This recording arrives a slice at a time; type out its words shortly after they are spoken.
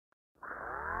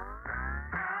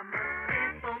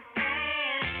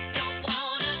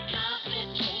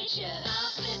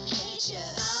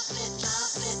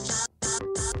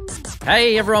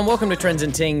Hey everyone, welcome to Trends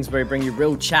and Tings, where we bring you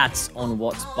real chats on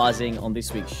what's buzzing on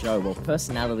this week's show. Well,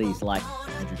 personalities like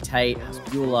Andrew Tate,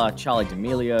 Hasbulla, Charli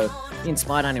D'Amelio, The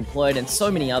Inspired Unemployed, and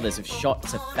so many others have shot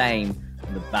to fame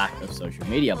on the back of social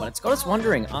media. But it's got us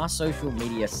wondering, are social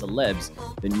media celebs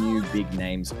the new big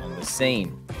names on the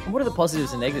scene? And what are the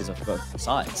positives and negatives of both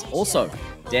sides? Also,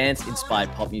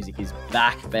 dance-inspired pop music is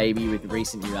back, baby, with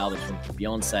recent new albums from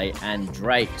Beyonce and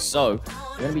Drake. So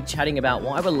we're going to be chatting about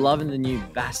why we're loving the new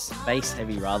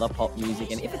bass-heavy pop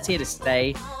music, and if it's here to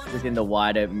stay within the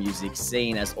wider music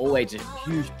scene. As always, a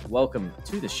huge welcome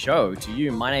to the show to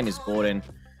you. My name is Gordon,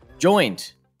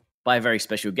 joined by a very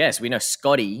special guest. We know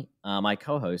Scotty, my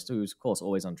co-host, who's of course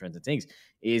always on Trends and Things,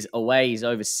 is away. He's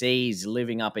overseas,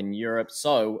 living up in Europe.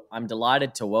 So I'm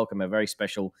delighted to welcome a very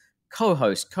special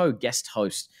co-host, co-guest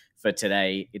host for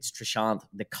today. It's Trishanth,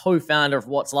 the co-founder of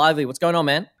What's Lively. What's going on,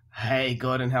 man? Hey,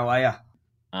 Gordon, how are you?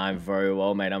 I'm very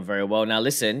well, mate. I'm very well. Now,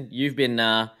 listen, you've been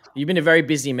a very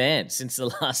busy man since the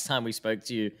last time we spoke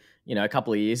to you, a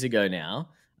couple of years ago now.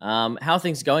 How are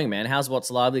things going, man? How's What's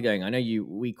Lively going? I know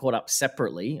we caught up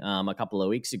separately a couple of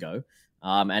weeks ago,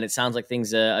 and it sounds like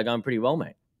things are going pretty well,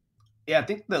 mate. Yeah, I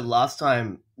think the last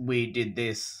time we did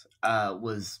this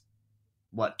was,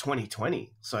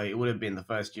 2020? So it would have been the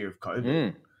first year of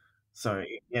COVID. So,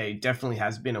 yeah, it definitely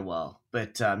has been a while.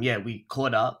 But, we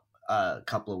caught up a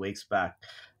couple of weeks back.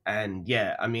 And,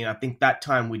 yeah, I mean, I think that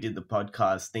time we did the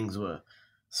podcast, things were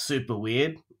super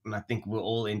weird. And I think we're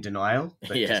all in denial,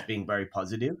 but just being very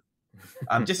positive.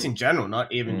 Just in general,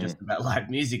 not even just about live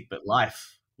music, but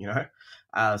life,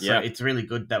 So it's really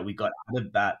good that we got out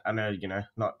of that. I know,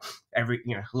 not every,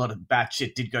 a lot of bad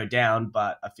shit did go down,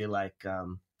 but I feel like,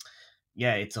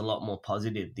 it's a lot more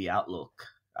positive, the outlook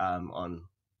on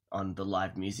the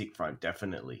live music front,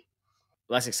 definitely.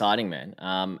 Well, that's exciting, man.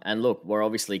 And look, we're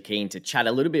obviously keen to chat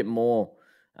a little bit more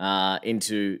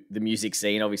into the music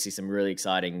scene. Obviously, some really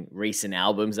exciting recent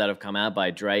albums that have come out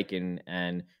by Drake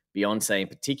and Beyonce in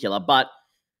particular. But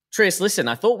Tris, listen,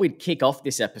 I thought we'd kick off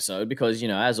this episode because,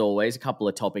 as always, a couple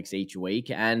of topics each week.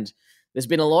 And there's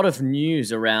been a lot of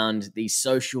news around the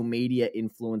social media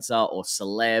influencer or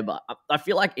celeb. I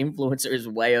feel like influencer is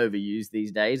way overused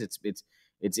these days.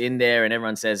 It's in there and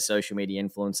everyone says social media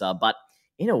influencer. But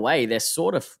in a way, they're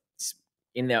sort of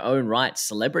in their own right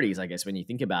celebrities, I guess, when you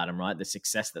think about them, right? The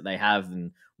success that they have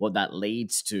and what that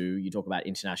leads to. You talk about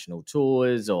international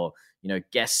tours or,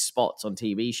 guest spots on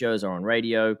TV shows or on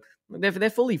radio. They're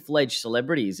fully fledged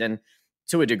celebrities. And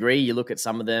to a degree, you look at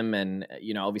some of them and,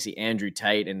 obviously Andrew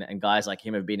Tate and guys like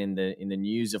him have been in the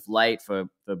news of late for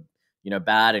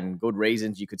bad and good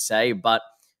reasons, you could say. But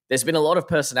there's been a lot of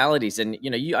personalities. And,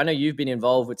 I know you've been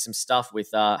involved with some stuff with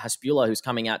Hasbulla, who's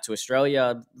coming out to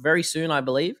Australia very soon, I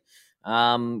believe.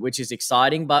 Which is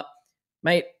exciting, but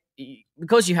mate,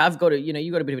 because you have got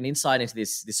you got a bit of an insight into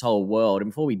this whole world.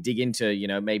 And before we dig into,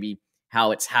 maybe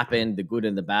how it's happened, the good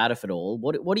and the bad of it all,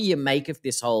 what do you make of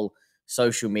this whole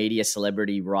social media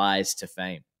celebrity rise to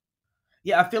fame?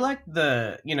 Yeah, I feel like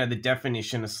the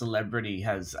definition of celebrity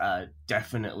has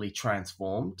definitely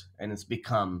transformed and it's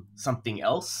become something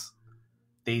else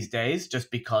these days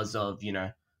just because of,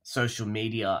 social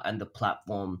media and the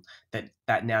platform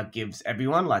that now gives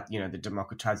everyone, like, the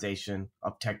democratization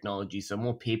of technology. So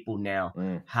more people now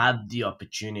have the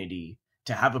opportunity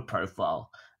to have a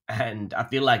profile. And I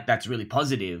feel like that's really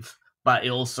positive, but it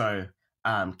also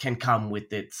can come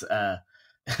with its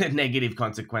negative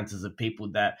consequences of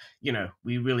people that,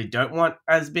 we really don't want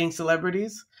as being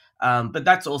celebrities. But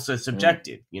that's also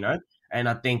subjective, And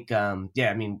I think,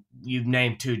 you've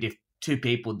named two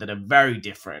people that are very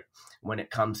different when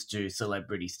it comes to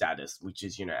celebrity status, which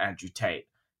is, Andrew Tate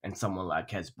and someone like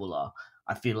Hasbulla.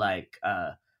 I feel like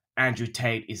Andrew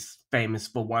Tate is famous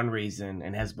for one reason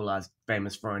and Hasbulla is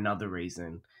famous for another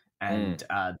reason. And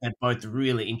they're both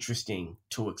really interesting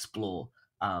to explore,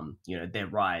 their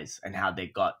rise and how they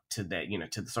got to their,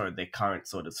 to sort of their current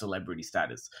sort of celebrity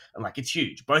status. And like, it's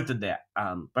huge. Both of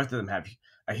them have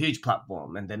a huge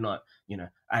platform and they're not,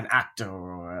 an actor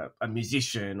or a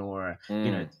musician or,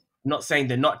 not saying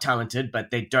they're not talented,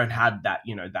 but they don't have that,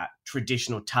 that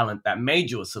traditional talent that made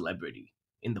you a celebrity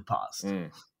in the past.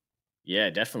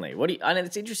 Yeah, definitely. I know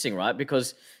it's interesting, right?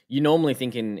 Because you normally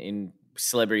think in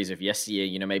celebrities of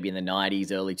yesteryear, maybe in the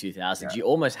 90s, early 2000s, you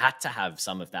almost had to have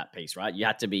some of that piece, right? You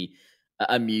had to be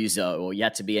a muso or you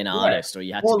had to be an artist or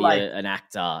you had to be an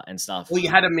actor and stuff. Or you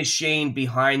had a machine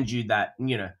behind you that,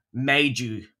 made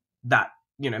you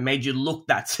look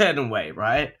that certain way,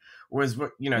 right? Whereas,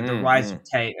 the rise of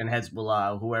Tate and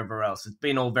Hasbulla or whoever else, it's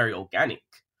been all very organic.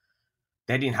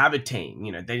 They didn't have a team,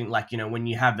 they didn't when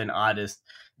you have an artist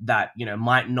that,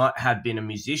 might not have been a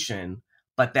musician,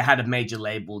 but they had a major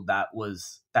label that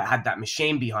had that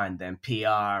machine behind them,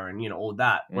 PR and all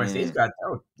that. Whereas these guys,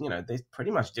 they pretty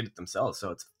much did it themselves.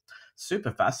 So it's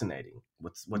super fascinating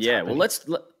what's happening.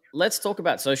 Well, let's talk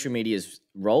about social media's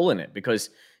role in it,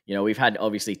 because we've had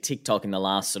obviously TikTok in the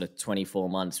last sort of 24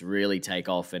 months really take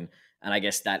off, and I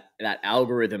guess that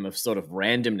algorithm of sort of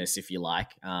randomness, if you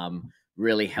like,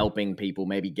 really helping people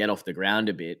maybe get off the ground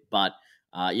a bit. But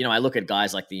I look at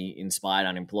guys like the Inspired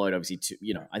Unemployed, obviously,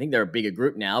 I think they're a bigger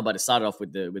group now, but it started off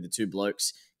with the two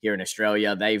blokes here in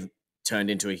Australia. They've turned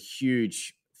into a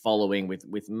huge following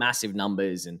with massive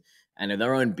numbers and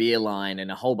their own beer line and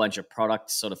a whole bunch of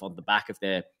products sort of on the back of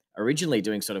their originally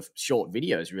doing sort of short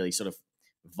videos, really sort of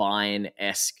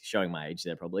Vine-esque, showing my age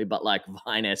there probably, but like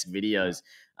Vine-esque videos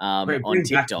on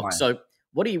TikTok. So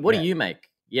what do you make?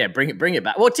 Yeah, bring it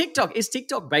back. Well, is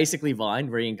TikTok basically Vine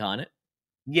reincarnate?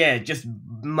 Yeah, just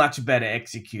much better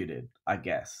executed, I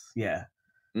guess. Yeah.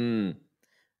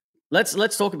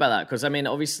 Let's talk about that, because I mean,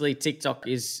 obviously TikTok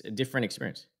is a different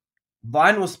experience.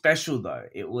 Vine was special though.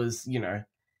 It was,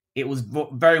 it was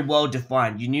very well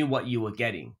defined. You knew what you were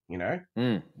getting,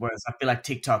 Whereas I feel like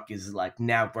TikTok is like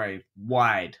now very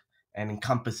wide and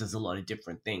encompasses a lot of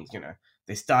different things.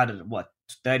 They started at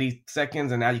 30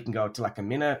 seconds, and now you can go to like a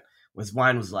minute. Whereas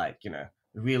Vine was like,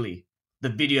 really the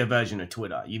video version of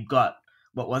Twitter. You've got,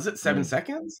 what was it, 7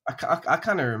 seconds? I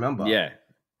kind of remember. Yeah.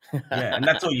 Yeah, and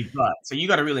that's all you've got. So you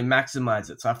got to really maximize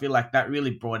it. So I feel like that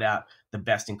really brought out the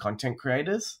best in content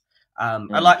creators. I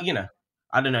like,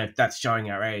 I don't know if that's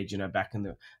showing our age, back in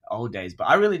the old days, but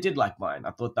I really did like Vine.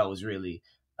 I thought that was really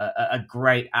a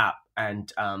great app.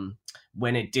 And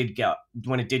when it did got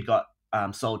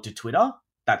sold to Twitter,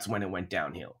 that's when it went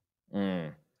downhill.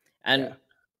 And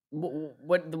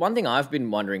what the one thing I've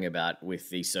been wondering about with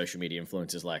these social media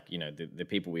influencers, like the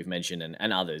people we've mentioned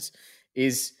and others,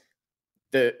 is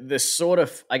the sort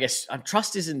of, I guess,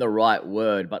 trust isn't the right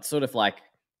word, but sort of like,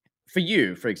 for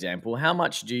you, for example, how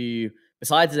much do you,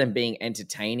 besides them being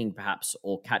entertaining perhaps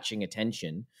or catching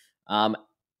attention,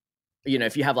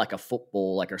 if you have like a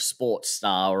football, like a sports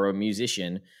star or a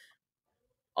musician,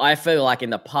 I feel like in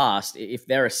the past, if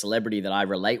they're a celebrity that I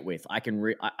relate with, I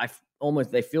can I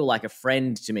almost, they feel like a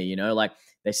friend to me, like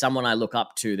there's someone I look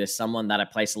up to, there's someone that I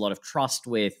place a lot of trust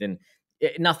with, and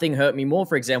nothing hurt me more.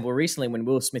 For example, recently when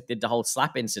Will Smith did the whole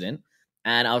slap incident,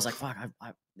 and I was like, fuck,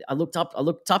 I looked up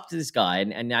to this guy,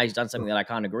 and now he's done something that I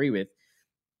can't agree with.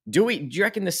 Do you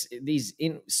reckon these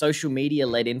social media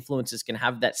led influencers can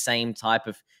have that same type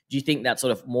of? Do you think that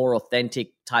sort of more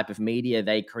authentic type of media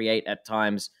they create at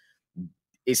times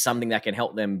is something that can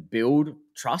help them build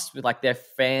trust with like their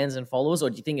fans and followers,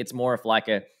 or do you think it's more of like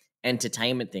a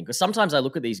entertainment thing? Because sometimes I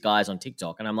look at these guys on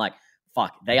TikTok and I'm like,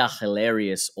 fuck, they are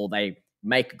hilarious, or they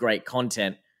make great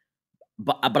content,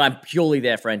 but I'm purely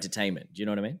there for entertainment. Do you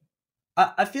know what I mean?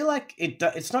 I feel like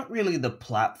it's not really the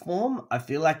platform. I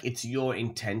feel like it's your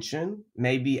intention,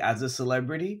 maybe as a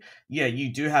celebrity. Yeah,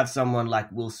 you do have someone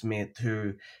like Will Smith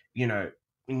who,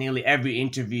 nearly every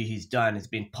interview he's done has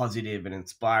been positive and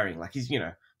inspiring. Like he's,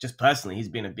 just personally, he's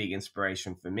been a big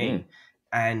inspiration for me.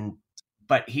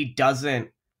 But he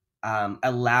doesn't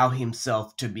allow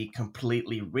himself to be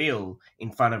completely real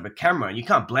in front of a camera. You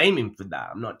can't blame him for that.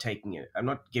 I'm not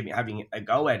having a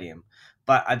go at him.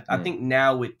 But I think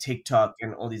now with TikTok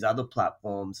and all these other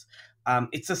platforms,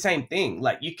 it's the same thing.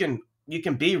 Like you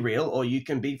can be real or you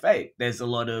can be fake. There's a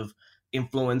lot of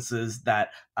influencers that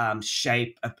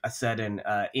shape a certain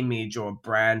image or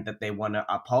brand that they want to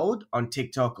uphold on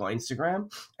TikTok or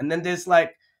Instagram. And then there's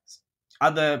like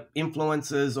other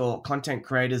influencers or content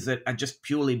creators that are just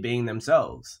purely being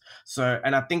themselves. So,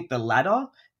 and I think the latter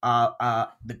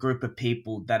are the group of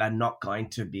people that are not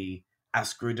going to be as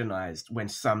scrutinized when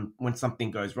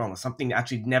something goes wrong, or something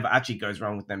actually never actually goes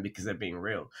wrong with them because they're being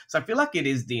real. So I feel like it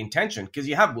is the intention, because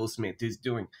you have Will Smith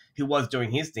who was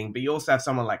doing his thing, but you also have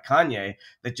someone like Kanye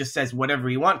that just says whatever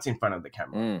he wants in front of the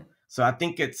camera. So I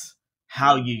think it's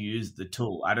how you use the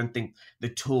tool. I don't think the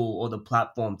tool or the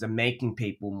platforms are making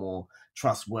people more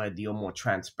trustworthy or more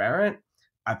transparent.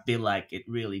 I feel like it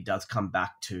really does come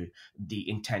back to the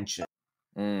intention.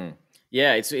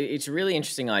 Yeah, it's a really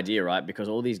interesting idea, right? Because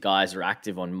all these guys are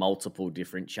active on multiple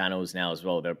different channels now as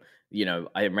well.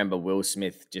 I remember Will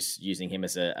Smith, just using him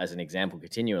as an example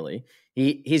continually.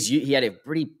 He had a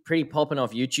pretty popping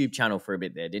off YouTube channel for a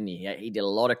bit there, didn't he? He did a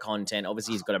lot of content.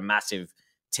 Obviously, he's got a massive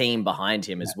team behind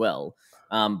him as well.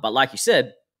 But like you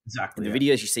said, exactly, the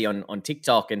videos you see on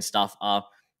TikTok and stuff are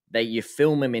you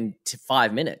film them in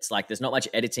 5 minutes. Like there's not much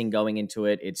editing going into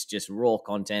it. It's just raw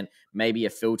content, maybe a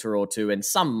filter or two, and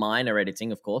some minor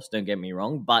editing, of course. Don't get me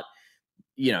wrong, but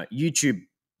YouTube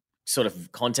sort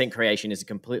of content creation is a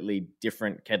completely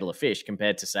different kettle of fish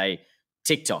compared to, say,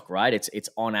 TikTok, right? It's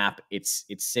on app, it's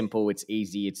simple, it's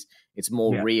easy, it's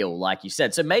more Yeah. real, like you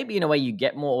said. So maybe in a way you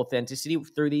get more authenticity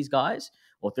through these guys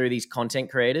or through these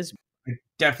content creators. I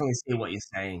definitely see what you're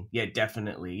saying. Yeah,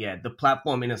 definitely. Yeah, the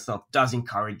platform in itself does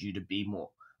encourage you to be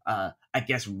more, I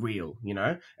guess, real.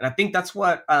 And I think that's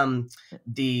what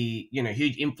the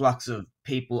huge influx of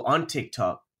people on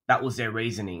TikTok. That was their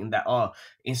reasoning, that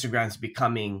Instagram's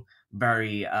becoming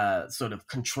very sort of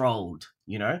controlled.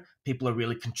 People are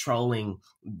really controlling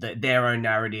their own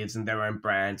narratives and their own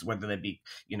brands, whether they be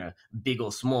big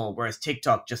or small. Whereas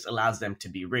TikTok just allows them to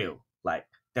be real. Like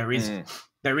there is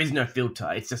no filter.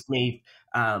 It's just me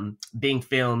being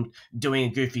filmed,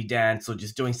 doing a goofy dance or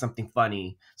just doing something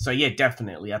funny. So yeah,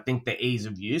 definitely. I think the ease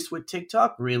of use with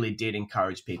TikTok really did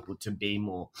encourage people to be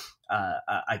more,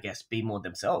 I guess, be more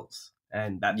themselves.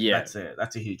 And that's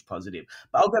a huge positive.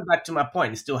 But I'll go back to my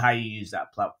point. It's still how you use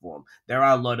that platform. There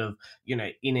are a lot of, in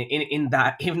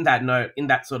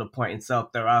that sort of point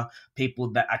itself, there are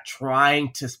people that are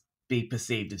trying to be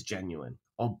perceived as genuine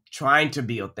or trying to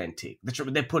be authentic.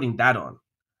 They're putting that on,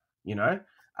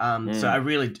 So I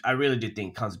really do think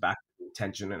it comes back to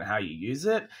intention and how you use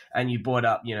it. And you brought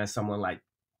up, someone like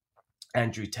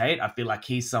Andrew Tate. I feel like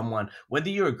he's someone, whether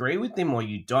you agree with him or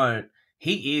you don't,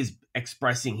 he is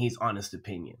expressing his honest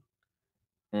opinion.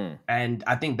 And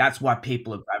I think that's why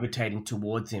people are gravitating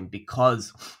towards him,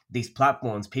 because these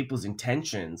platforms, people's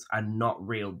intentions are not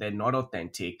real. They're not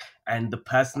authentic. And the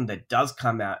person that does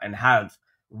come out and have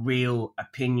real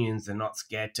opinions and not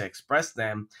scared to express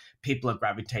them, people are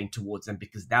gravitating towards them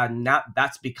because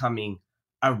that's becoming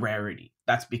a rarity.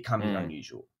 That's becoming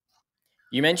unusual.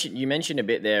 You mentioned a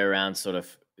bit there around sort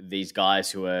of these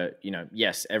guys who are,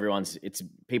 yes,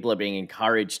 people are being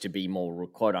encouraged to be more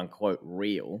quote unquote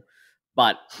real.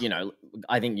 But,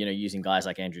 I think, using guys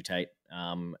like Andrew Tate,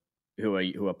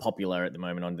 who are popular at the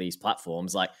moment on these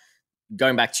platforms, like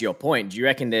going back to your point, do you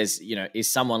reckon there's,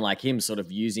 is someone like him sort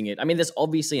of using it? I mean, there's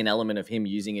obviously an element of him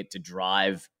using it to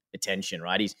drive attention,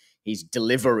 right? His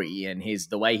delivery and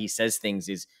the way he says things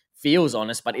feels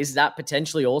honest, but is that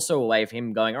potentially also a way of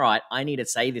him going, all right, I need to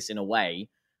say this in a way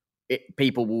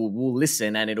people will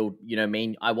listen, and it'll,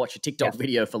 mean I watch a TikTok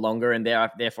video for longer, and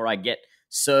therefore I get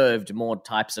served more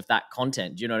types of that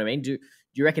content. Do you know what I mean? Do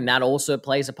you reckon that also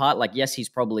plays a part? Like, yes, he's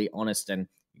probably honest, and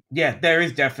there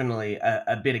is definitely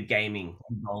a bit of gaming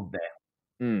involved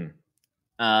there.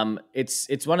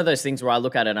 It's one of those things where I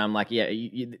look at it and I'm like,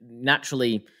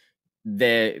 naturally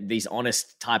these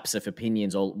honest types of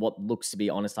opinions, or what looks to be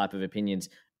honest type of opinions,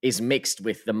 is mixed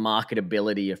with the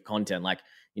marketability of content. Like,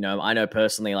 I know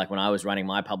personally, like when I was running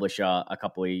my publisher a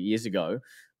couple of years ago,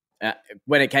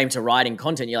 when it came to writing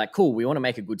content, you're like, cool, we want to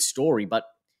make a good story, but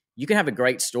you can have a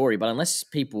great story, but unless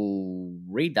people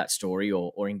read that story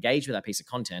or engage with that piece of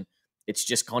content, it's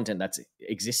just content that's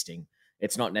existing.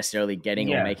 It's not necessarily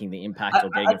getting or making the impact or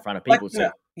getting in front of people.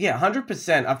 Like,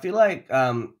 100%. I feel like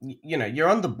you're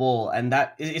on the ball, and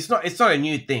that it's not a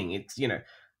new thing. It's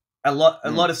a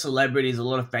lot of celebrities, a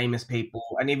lot of famous people,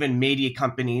 and even media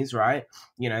companies, right?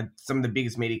 Some of the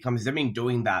biggest media companies have been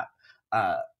doing that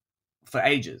for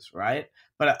ages, right?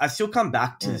 But I still come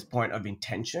back to this point of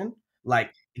intention.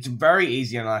 Like, it's very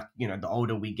easy, and like, the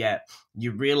older we get,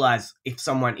 you realize if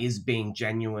someone is being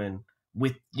genuine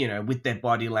with their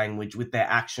body language, with their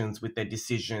actions, with their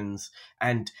decisions.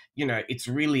 And it's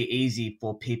really easy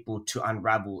for people to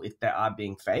unravel if they are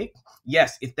being fake.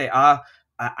 Yes, if they are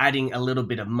adding a little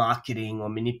bit of marketing or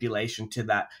manipulation to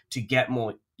that to get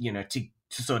more, to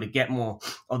sort of get more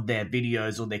of their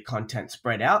videos or their content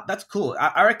spread out, that's cool.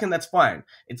 I reckon that's fine.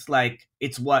 It's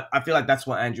what I feel like that's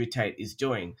what Andrew Tate is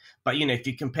doing. But if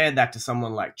you compare that to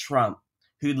someone like Trump,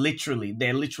 who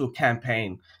their literal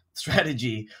campaign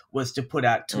strategy was to put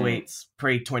out tweets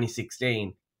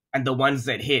pre-2016, and the ones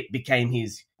that hit became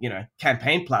his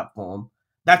campaign platform,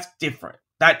 that's different.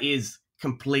 That is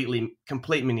complete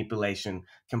manipulation,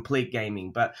 complete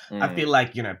gaming. But I feel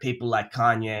like people like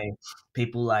Kanye,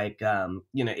 people like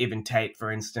even Tate,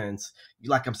 for instance,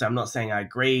 like I'm not saying I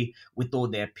agree with all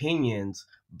their opinions,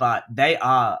 but they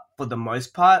are, for the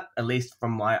most part, at least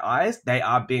from my eyes, they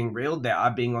are being real, they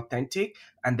are being authentic,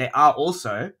 and they are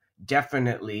also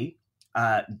definitely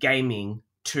gaming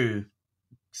to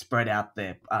spread out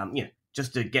their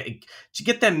just to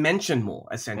get them mentioned more,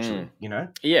 essentially. No,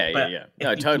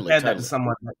 If totally. That to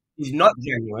someone that is not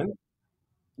genuine,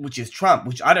 which is Trump,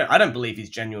 which I don't believe he's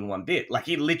genuine one bit. Like,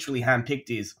 he literally handpicked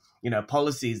his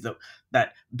policies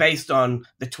that based on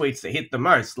the tweets that hit the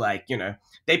most. Like,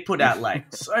 they put out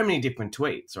like so many different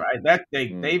tweets, right? That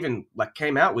they even like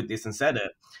came out with this and said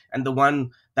it. And the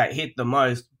one that hit the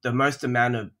most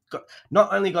amount of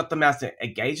not only got the most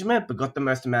engagement, but got the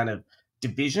most amount of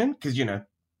division. Because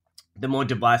the more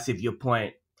divisive your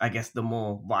point, I guess the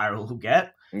more viral will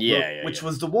get. Which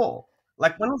was the war.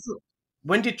 Like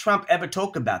when did Trump ever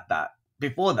talk about that?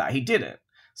 Before that, he didn't.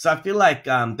 So I feel like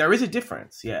there is a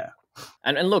difference. Yeah.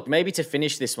 And look, maybe to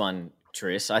finish this one,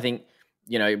 Tris, I think,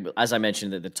 as I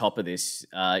mentioned at the top of this,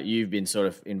 you've been sort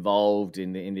of involved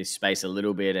in this space a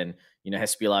little bit, and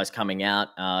Hespelar is coming out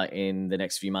in the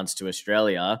next few months to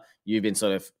Australia. You've been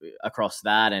sort of across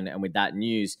that and with that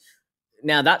news.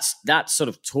 Now that sort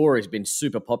of tour has been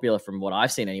super popular from what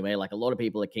I've seen anyway. Like, a lot of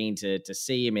people are keen to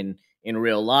see him in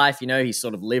real life. He's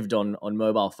sort of lived on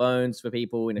mobile phones for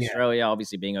people in Australia,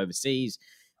 obviously being overseas.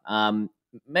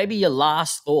 Maybe your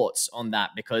last thoughts on that,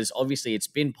 because obviously it's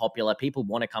been popular. People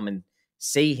want to come and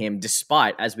see him,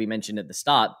 despite, as we mentioned at the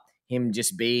start, him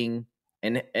just being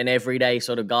an everyday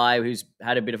sort of guy who's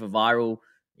had a bit of a viral,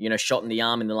 shot in the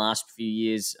arm in the last few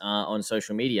years on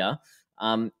social media.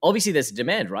 Obviously there's a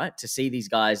demand, right, to see these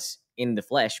guys in the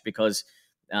flesh, because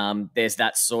there's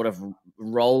that sort of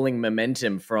rolling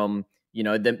momentum from,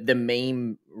 the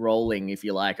meme rolling, if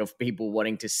you like, of people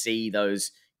wanting to see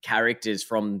those characters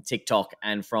from TikTok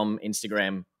and from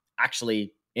Instagram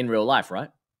actually in real life,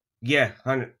 right? Yeah,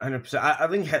 100%. I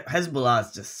think Hezbollah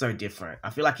is just so different.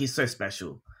 I feel like he's so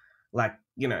special. Like,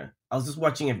 I was just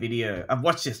watching a video. I've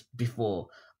watched this before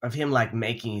of him like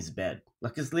making his bed.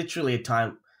 Like, it's literally a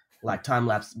time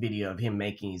lapse video of him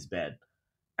making his bed,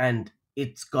 and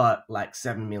it's got like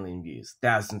 7 million views,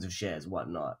 thousands of shares,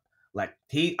 whatnot. Like,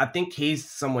 I think he's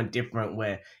someone different,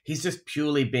 where he's just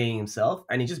purely being himself,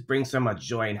 and he just brings so much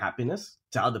joy and happiness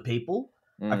to other people.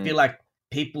 I feel like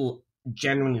people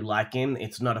genuinely like him.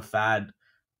 It's not a fad.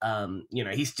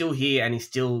 He's still here and he's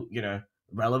still,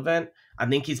 relevant. I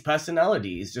think his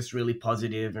personality is just really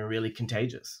positive and really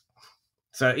contagious.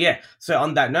 So yeah. So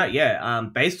on that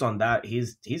note, based on that,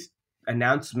 his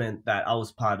announcement that I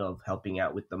was part of helping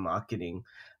out with the marketing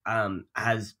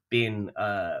has been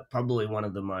probably one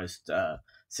of the most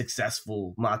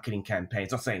successful marketing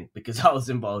campaigns. Not saying because I was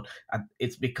involved,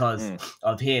 it's because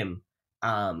of him.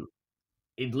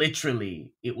 It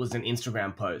was an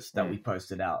Instagram post that we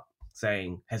posted out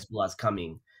saying Hezbollah's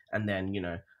coming, and then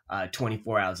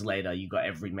 24 hours later, you got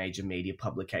every major media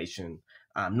publication,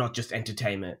 not just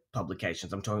entertainment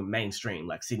publications. I'm talking mainstream,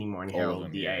 like Sydney Morning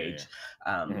Herald, The Age,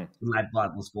 Lad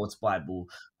Bible, Sports Bible,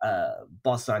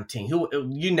 Boss Hunting, who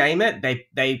you name it.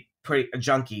 They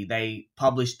junkie. They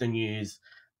published the news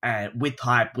with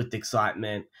hype, with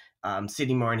excitement.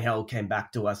 Sydney Morning Herald came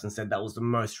back to us and said that was the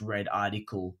most read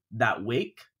article that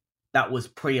week. That was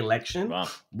pre-election. Wow.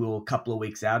 We were a couple of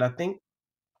weeks out, I think.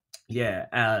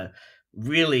 Yeah.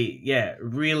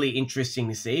 Really interesting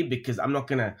to see, because I'm not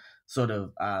going to sort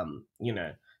of,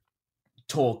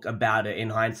 talk about it in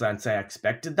hindsight and say I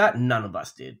expected that. None of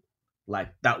us did.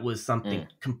 Like, that was something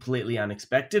completely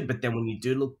unexpected. But then when you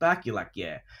do look back, you're like,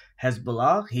 yeah,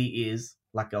 Hezbollah, he is,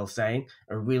 like I was saying,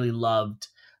 a really loved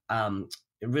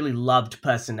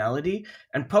personality,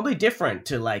 and probably different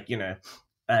to like,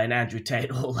 an Andrew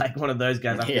Tate or like one of those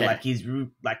guys. I feel like he's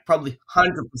like probably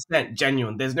 100%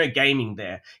 genuine. There's no gaming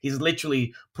there. He's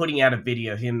literally putting out a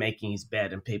video of him making his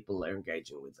bed, and people are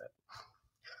engaging with it.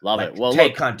 Love it. Well,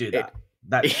 Tate can't do that.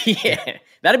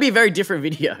 That'd be a very different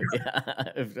video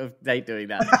of Tate doing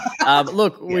that.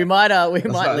 We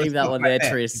might leave that one there,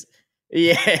 Tris.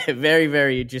 Yeah, very,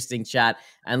 very interesting chat.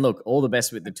 And look, all the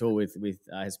best with the tour with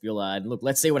Hespelar. And look,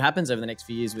 let's see what happens over the next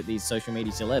few years with these social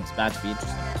media celebs. Bound to be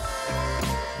interesting.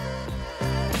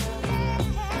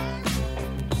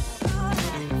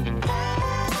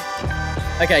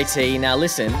 Okay, T, now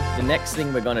listen, the next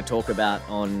thing we're going to talk about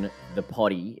on the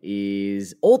potty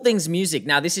is all things music.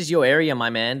 Now, this is your area, my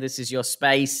man. This is your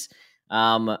space.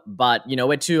 But,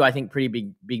 we're two, I think,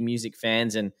 pretty big music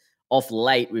fans. And off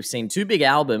late, we've seen two big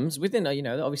albums within,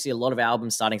 obviously a lot of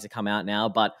albums starting to come out now.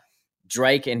 But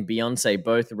Drake and Beyonce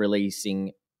both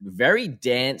releasing very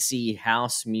dancey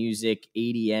house music,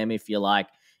 EDM, if you like,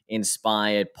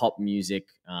 inspired pop music.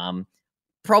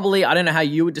 Probably, I don't know how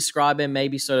you would describe it,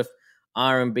 maybe sort of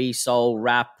R&B, soul,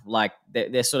 rap, like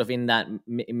they're sort of in that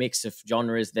mix of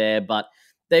genres there, but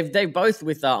they've both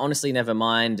with Honestly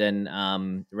Nevermind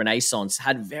and Renaissance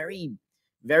had very,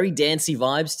 very dancey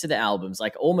vibes to the albums,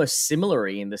 like almost similar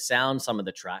in the sound, some of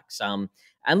the tracks. And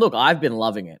look, I've been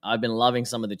loving it. I've been loving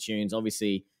some of the tunes,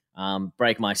 obviously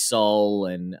Break My Soul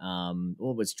and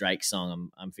what was Drake's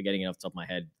song? I'm forgetting it off the top of my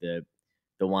head, the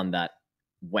one that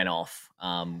went off,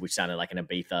 which sounded like an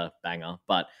Ibiza banger,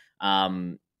 but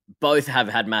both have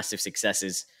had massive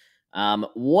successes.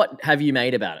 What have you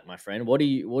made about it, my friend? What do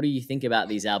you think about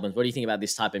these albums? What do you think about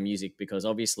this type of music? Because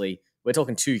obviously we're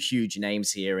talking two huge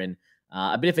names here, and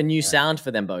a bit of a new sound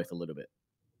for them both, a little bit.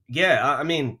 Yeah, I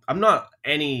mean, I'm not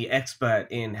any expert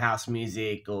in house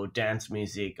music or dance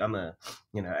music. I'm a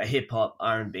hip hop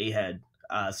R&B head,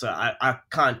 so I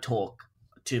can't talk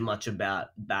too much about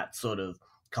that sort of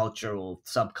culture or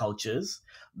subcultures.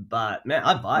 But man,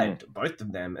 I vibed both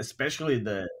of them, especially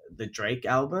the Drake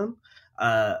album.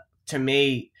 Uh, to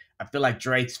me, I feel like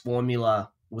Drake's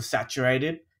formula was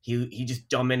saturated. He just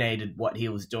dominated what he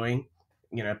was doing.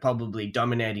 Probably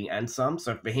dominating and some.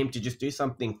 So for him to just do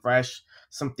something fresh,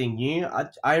 something new,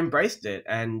 I embraced it,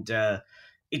 and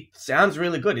it sounds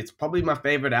really good. It's probably my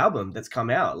favorite album that's come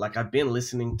out. Like I've been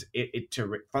listening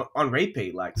to on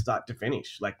repeat, like start to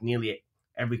finish, like nearly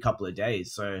every couple of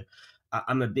days. So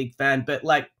I'm a big fan. But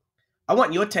like, I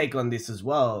want your take on this as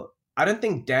well. I don't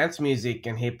think dance music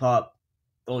and hip hop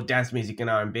or dance music and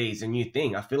R&B is a new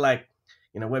thing. I feel like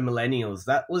we're millennials.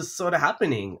 That was sort of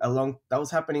happening that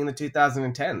was happening in the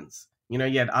 2010s. You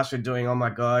had Usher doing "Oh My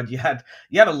God." You had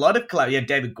a lot of collab. You had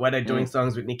David Guetta doing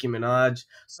songs with Nicki Minaj.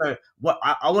 So what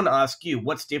I want to ask you,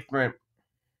 what's different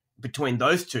between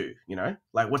those two?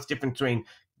 Like what's different between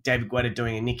David Guetta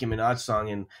doing a Nicki Minaj song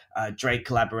and Drake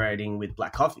collaborating with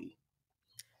Black Coffee?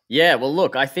 Yeah, well,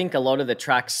 look, I think a lot of the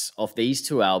tracks of these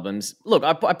two albums, look,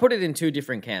 I put it in two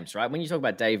different camps, right? When you talk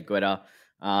about Dave Guetta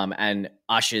and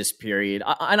Usher's period,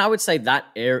 and I would say that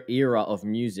era of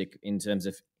music in terms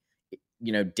of,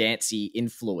 dancey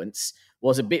influence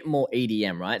was a bit more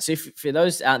EDM, right? So for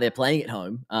those out there playing at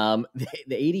home, the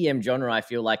EDM genre, I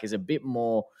feel like, is a bit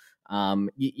more.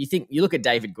 You look at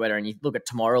David Guetta and you look at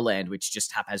Tomorrowland, which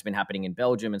just has been happening in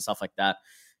Belgium and stuff like that.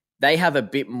 They have a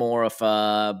bit more of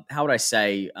a, how would I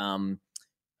say,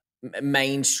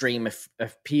 mainstream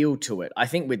appeal to it. I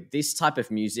think with this type of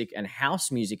music and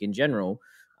house music in general,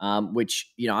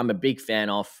 which I'm a big fan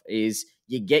of, is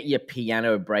you get your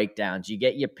piano breakdowns, you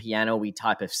get your piano-y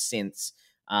type of synths.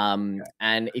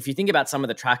 And if you think about some of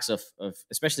the tracks of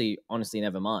especially Honestly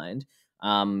Nevermind,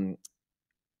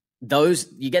 those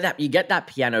you get that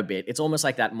piano bit. It's almost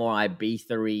like that more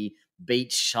Ibiza-y,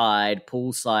 beachside,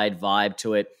 poolside vibe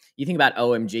to it. You think about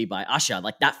OMG by Usher,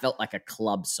 like that felt like a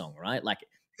club song, right? Like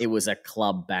it was a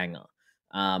club banger.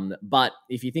 But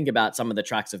if you think about some of the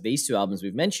tracks of these two albums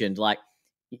we've mentioned, like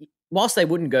whilst they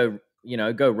wouldn't go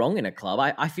wrong in a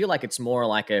club, I feel like it's more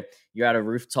like you're at a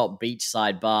rooftop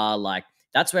beachside bar. Like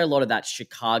that's where a lot of that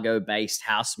Chicago-based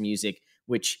house music,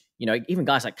 which, even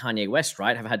guys like Kanye West,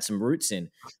 right, have had some roots in.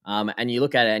 And you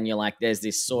look at it and you're like, there's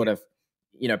this sort of,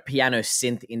 piano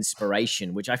synth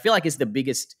inspiration, which I feel like is the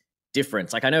biggest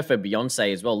difference. Like I know for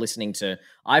Beyonce as well,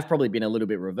 I've probably been a little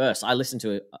bit reversed. I listened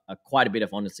to quite a bit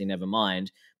of Honestly Nevermind,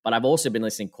 but I've also been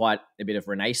listening quite a bit of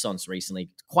Renaissance recently.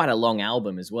 Quite a long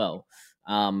album as well.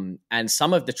 And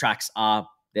some of the tracks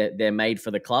they're made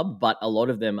for the club, but a lot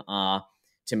of them are,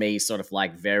 to me, sort of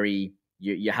like very,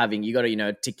 you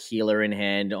got tequila in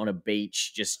hand on a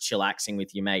beach, just chillaxing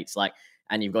with your mates, like,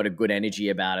 and you've got a good energy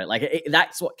about it. Like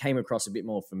that's what came across a bit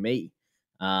more for me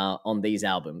on these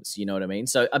albums. You know what I mean?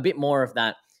 So a bit more of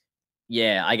that,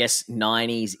 I guess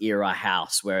 90s era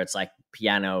house where it's like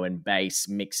piano and bass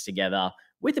mixed together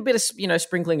with a bit of,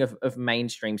 sprinkling of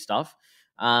mainstream stuff.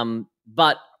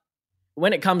 But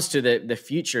when it comes to the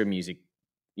future of music,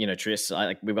 Tris,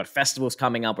 we've got festivals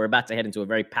coming up. We're about to head into a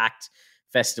very packed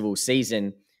festival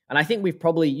season. And I think you've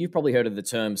probably heard of the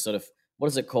term sort of, what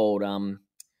is it called?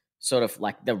 Sort of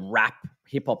like the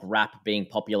hip hop rap being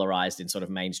popularized in sort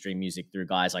of mainstream music through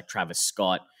guys like Travis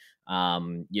Scott,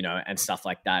 and stuff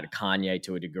like that, Kanye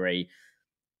to a degree.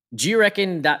 Do you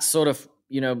reckon that sort of,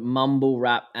 mumble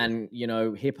rap and,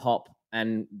 hip hop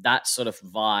and that sort of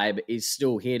vibe is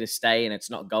still here to stay and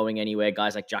it's not going anywhere?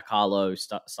 Guys like Jack Harlow,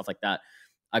 stuff like that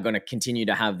are going to continue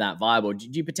to have that vibe? Or do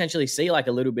you potentially see like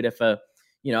a little bit of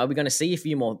are we going to see a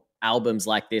few more albums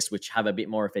like this, which have a bit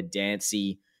more of a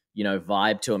dancey,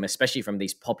 vibe to them, especially from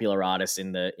these popular artists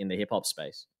in the hip hop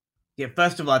space? Yeah,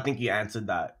 first of all, I think you answered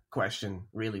that question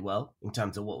really well in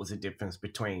terms of what was the difference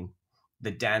between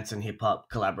the dance and hip hop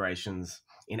collaborations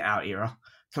in our era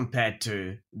compared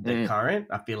to the current.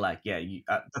 I feel like,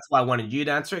 that's why I wanted you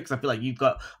to answer it, because I feel like you've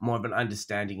got more of an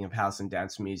understanding of house and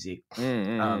dance music.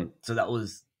 So that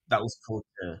was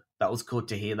cool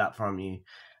to hear that from you,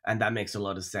 and that makes a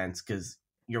lot of sense because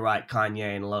you're right.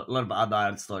 Kanye and a lot of other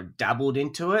artists sort of dabbled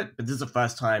into it, but this is the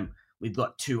first time we've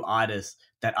got two artists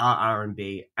that are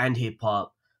R&B and hip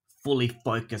hop fully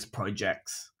focus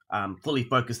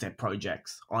their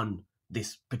projects on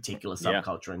this particular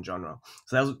subculture and genre.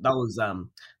 So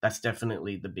that's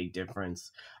definitely the big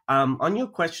difference. On your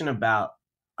question about,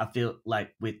 I feel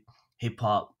like with hip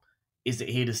hop, is it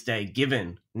here to stay?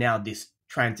 Given now this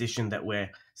transition that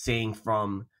we're seeing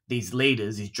from these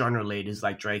leaders, these genre leaders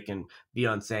like Drake and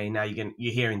Beyonce. Now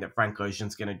you're hearing that Frank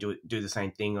Ocean's going to do the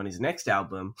same thing on his next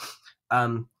album.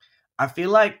 I feel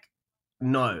like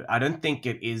no, I don't think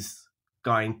it is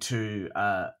going to.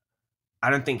 I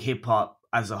don't think hip hop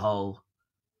as a whole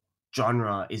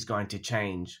genre is going to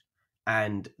change,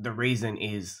 and the reason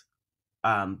is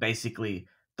basically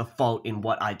the fault in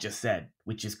what I just said,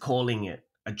 which is calling it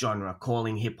a genre,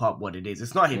 calling hip hop what it is.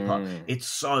 It's not hip hop. It's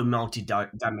so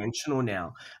multi-dimensional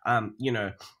now.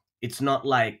 It's not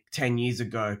like 10 years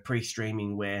ago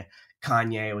pre-streaming where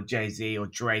Kanye or Jay-Z or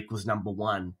Drake was number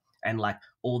one and like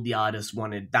all the artists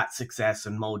wanted that success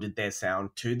and molded their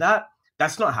sound to that.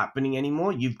 That's not happening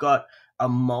anymore. You've got a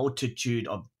multitude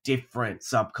of different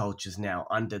subcultures now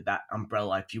under that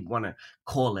umbrella, if you want to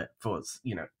call it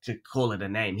to call it a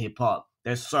name, hip hop.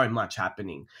 There's so much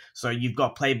happening. So you've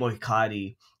got Playboi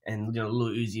Carti and Lil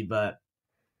Uzi Vert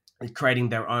creating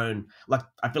their own, like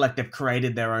I feel like they've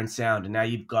created their own sound, and now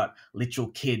you've got literal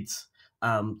kids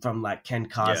from like Ken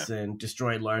Carson,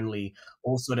 Destroy Lonely,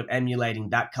 all sort of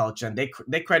emulating that culture, and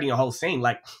they're creating a whole scene.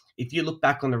 Like if you look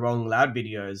back on the Rolling Loud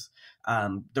videos,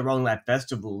 the Rolling Loud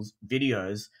festivals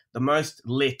videos, the most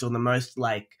lit or the most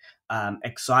like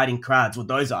exciting crowds were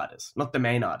those artists, not the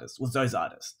main artists, was those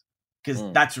artists.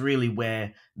 Because that's really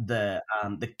where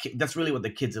that's really what the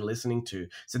kids are listening to.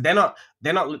 So they're not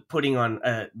putting on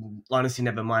Honestly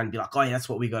Nevermind, be like, oh yeah, that's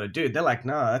what we got to do. They're like,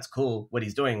 no, that's cool what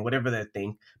he's doing, whatever they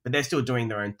think, but they're still doing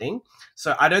their own thing.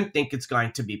 So I don't think it's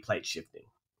going to be plate shifting.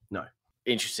 No.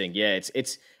 Interesting. Yeah,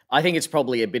 it's. I think it's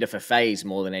probably a bit of a phase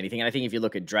more than anything. And I think if you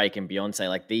look at Drake and Beyonce,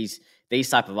 like these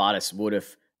type of artists would have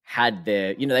had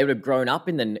their, they would have grown up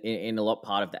in a lot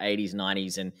part of the 80s,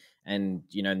 90s, and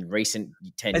in recent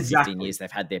 10, 15 years,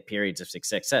 they've had their periods of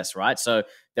success, right? So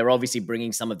they're obviously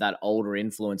bringing some of that older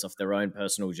influence of their own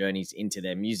personal journeys into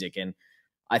their music. And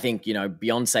I think,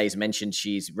 Beyonce's mentioned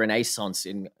she's Renaissance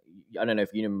in, I don't know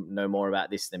if you know more about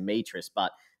this than me, Tris,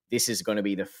 but this is going to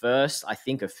be the first, I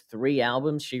think, of 3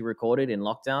 albums she recorded in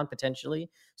lockdown, potentially.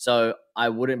 So I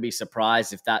wouldn't be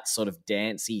surprised if that sort of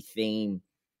dancey theme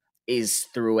is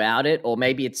throughout it, or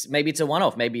maybe it's a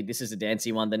one-off. Maybe this is a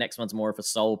dancey one, the next one's more of a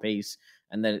soul piece,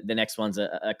 and then the next one's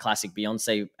a classic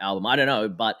Beyonce album. I don't know,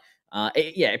 but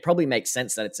it probably makes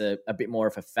sense that it's a bit more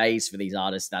of a phase for these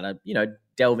artists that are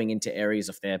delving into areas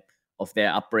of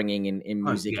their upbringing in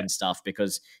music and stuff.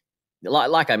 Because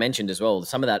like I mentioned as well,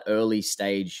 some of that early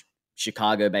stage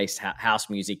Chicago-based house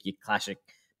music, your classic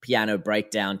piano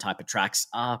breakdown type of tracks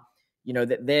are,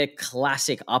 they're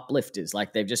classic uplifters.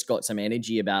 Like they've just got some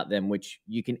energy about them, which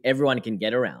everyone can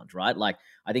get around, right? Like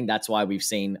I think that's why we've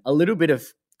seen a little bit of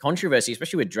controversy,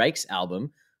 especially with Drake's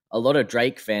album. A lot of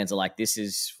Drake fans are like, this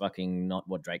is fucking not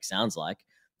what Drake sounds like.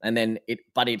 And then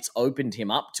it's opened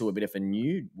him up to a bit of a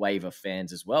new wave of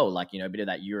fans as well. Like, a bit of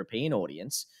that European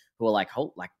audience who are like,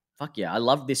 fuck yeah, I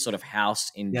love this sort of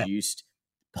house induced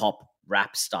pop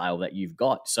rap style that you've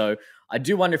got. So I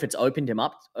do wonder if it's opened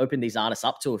these artists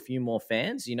up to a few more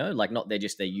fans, like not they're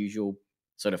just their usual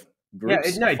sort of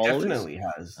groups. Yeah, it definitely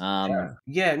has. I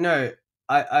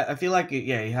feel like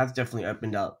it has definitely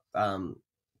opened up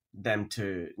them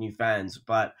to new fans,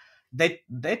 but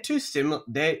they're too similar.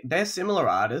 They're similar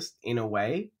artists in a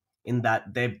way, in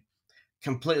that they've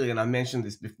completely, and I mentioned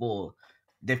this before,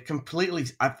 they've completely,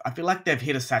 I feel like they've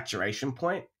hit a saturation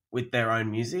point with their own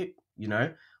music,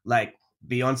 like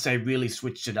Beyonce really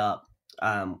switched it up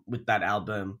with that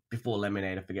album before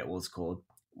Lemonade, I forget what it's called,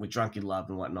 with Drunk in Love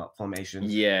and whatnot, Formation.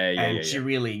 She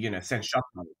really, sent shock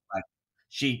on it. Like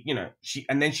she,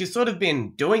 and then she's sort of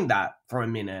been doing that for a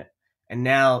minute, and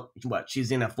now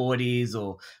she's in her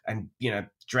 40s, and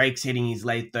Drake's hitting his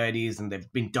late 30s, and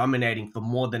they've been dominating for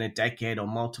more than a decade or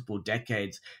multiple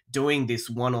decades, doing this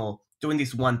one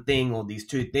thing or these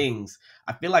two things.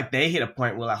 I feel like they hit a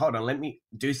point where like, hold on, let me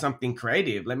do something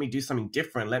creative. Let me do something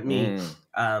different. Let me,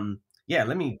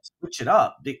 let me switch it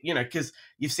up. Because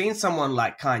you've seen someone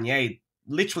like Kanye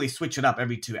literally switch it up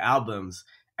every 2 albums,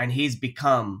 and he's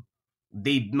become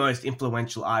the most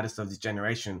influential artist of this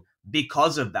generation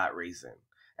because of that reason.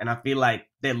 And I feel like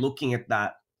they're looking at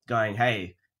that going,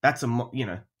 hey, that's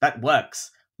that works.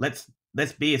 Let's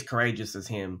be as courageous as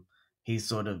him. He's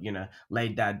sort of,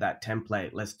 laid down that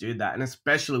template. Let's do that. And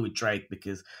especially with Drake,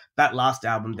 because that last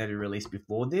album that he released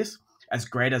before this, as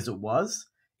great as it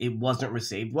wasn't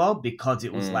received well, because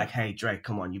it was like, hey, Drake,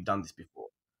 come on, you've done this before.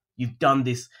 You've done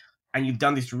this, and you've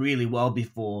done this really well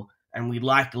before. And we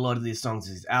like a lot of these songs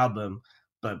in his album.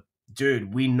 But,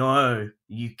 dude, we know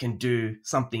you can do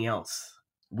something else.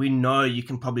 We know you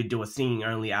can probably do a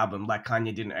singing-only album like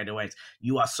Kanye did in 808s.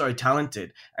 You are so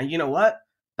talented. And you know what?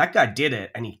 That guy did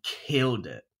it, and he killed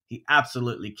it. He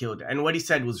absolutely killed it. And what he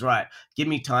said was right. Give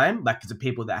me time, like, 'cause the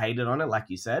people that hated on it, like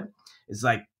you said, it's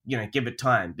like, give it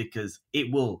time, because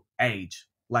it will age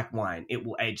like wine. It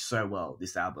will age so well,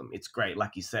 this album. It's great.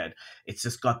 Like you said, it's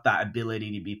just got that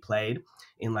ability to be played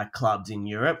in like clubs in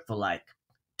Europe for like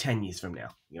 10 years from now.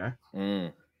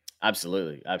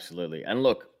 Absolutely. And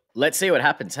look, let's see what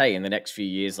happens, hey, in the next few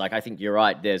years. Like, I think you're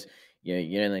right. There's,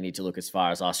 you only need to look as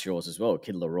far as Us Yours as well,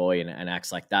 Kid Laroi and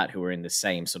acts like that, who are in the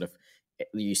same sort of,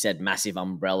 you said, massive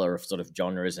umbrella of sort of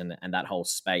genres and that whole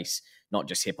space, not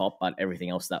just hip hop, but everything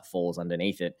else that falls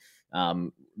underneath it.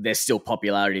 There's still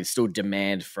popularity, there's still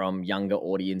demand from younger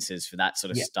audiences for that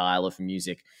sort of style of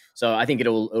music. So I think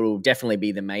it'll definitely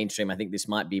be the mainstream. I think this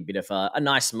might be a bit of a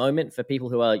nice moment for people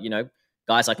who are,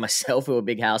 guys like myself who are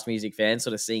big house music fans,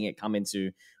 sort of seeing it come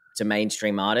into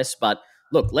mainstream artists. But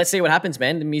look, let's see what happens,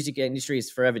 man. The music industry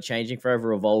is forever changing,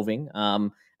 forever evolving.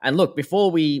 And look,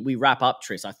 before we wrap up,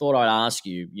 Tris, I thought I'd ask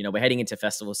you, we're heading into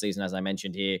festival season, as I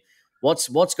mentioned here.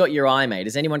 What's got your eye, mate?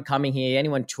 Is anyone coming here?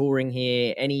 Anyone touring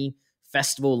here? Any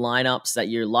festival lineups that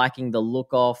you're liking the look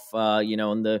of,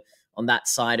 on that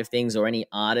side of things, or any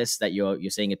artists that you're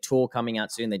seeing a tour coming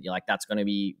out soon that you're like, that's going to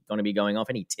be going off?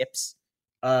 Any tips?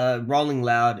 Rolling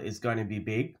Loud is going to be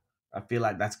big. I feel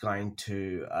like that's going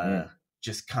to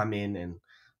just come in and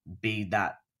be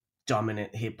that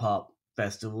dominant hip hop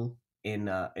festival in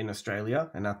Australia,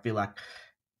 and I feel like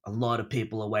a lot of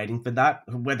people are waiting for that,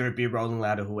 whether it be Rolling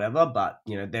Loud or whoever. But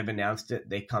they've announced it;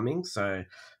 they're coming, so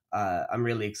I'm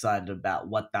really excited about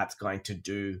what that's going to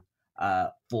do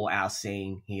for our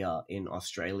scene here in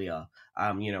Australia.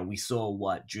 We saw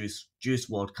what Juice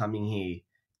WRLD coming here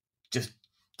just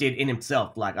did in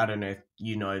himself. Like, I don't know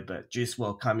if but Juice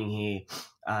WRLD coming here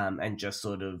and just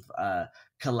sort of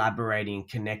collaborating,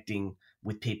 connecting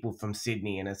with people from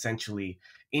Sydney, and essentially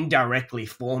indirectly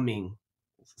forming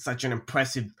such an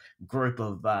impressive group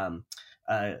of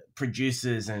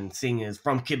producers and singers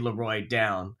from Kid Laroi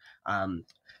down.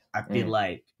 I feel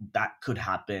like that could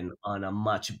happen on a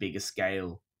much bigger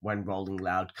scale when Rolling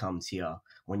Loud comes here,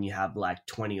 when you have like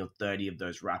 20 or 30 of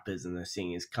those rappers and those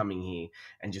singers coming here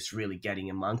and just really getting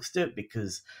amongst it,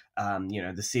 because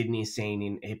the Sydney scene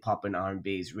in hip hop and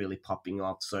R&B is really popping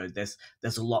off. So there's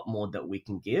a lot more that we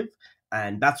can give,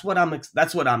 and that's what I'm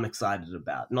excited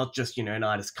about. Not just an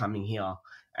artist coming here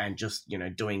and just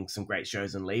doing some great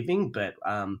shows and leaving, but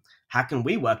how can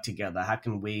we work together? How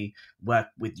can we work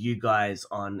with you guys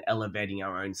on elevating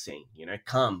our own scene?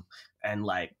 Come and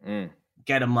like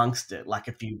get amongst it, like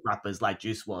a few rappers like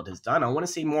Juice WRLD has done. I want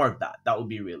to see more of that. That would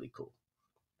be really cool.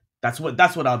 That's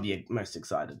what I'll be most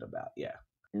excited about. Yeah.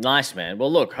 Nice, man.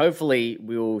 Well, look, hopefully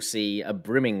we'll see a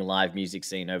brimming live music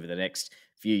scene over the next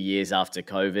few years after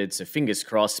COVID. So fingers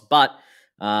crossed. But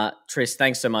Tris,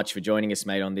 thanks so much for joining us,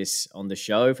 mate, on the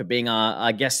show, for being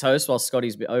our guest host while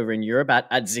Scotty's over in Europe at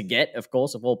Zaget, of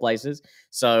course, of all places.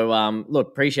 So look,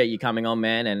 appreciate you coming on,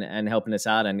 man, and helping us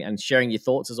out and sharing your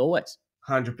thoughts as always.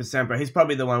 100%, bro. He's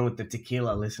probably the one with the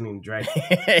tequila listening to Drake.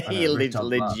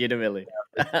 Legitimately.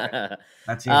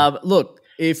 That's him. Look,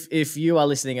 if you are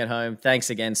listening at home,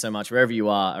 thanks again so much, wherever you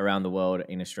are around the world,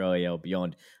 in Australia or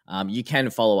beyond. You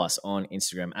can follow us on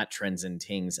Instagram at Trends and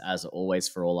Tings, as always,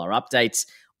 for all our updates.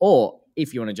 Or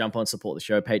if you want to jump on, support the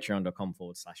show,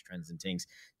 patreon.com/Trends and Tings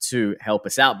to help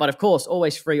us out. But of course,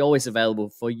 always free, always available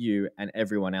for you and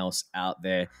everyone else out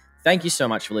there. Thank you so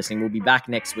much for listening. We'll be back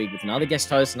next week with another guest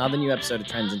host, another new episode of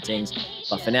Trends and Tings.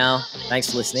 But for now,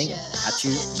 thanks for listening, and catch you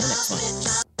in the next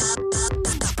one.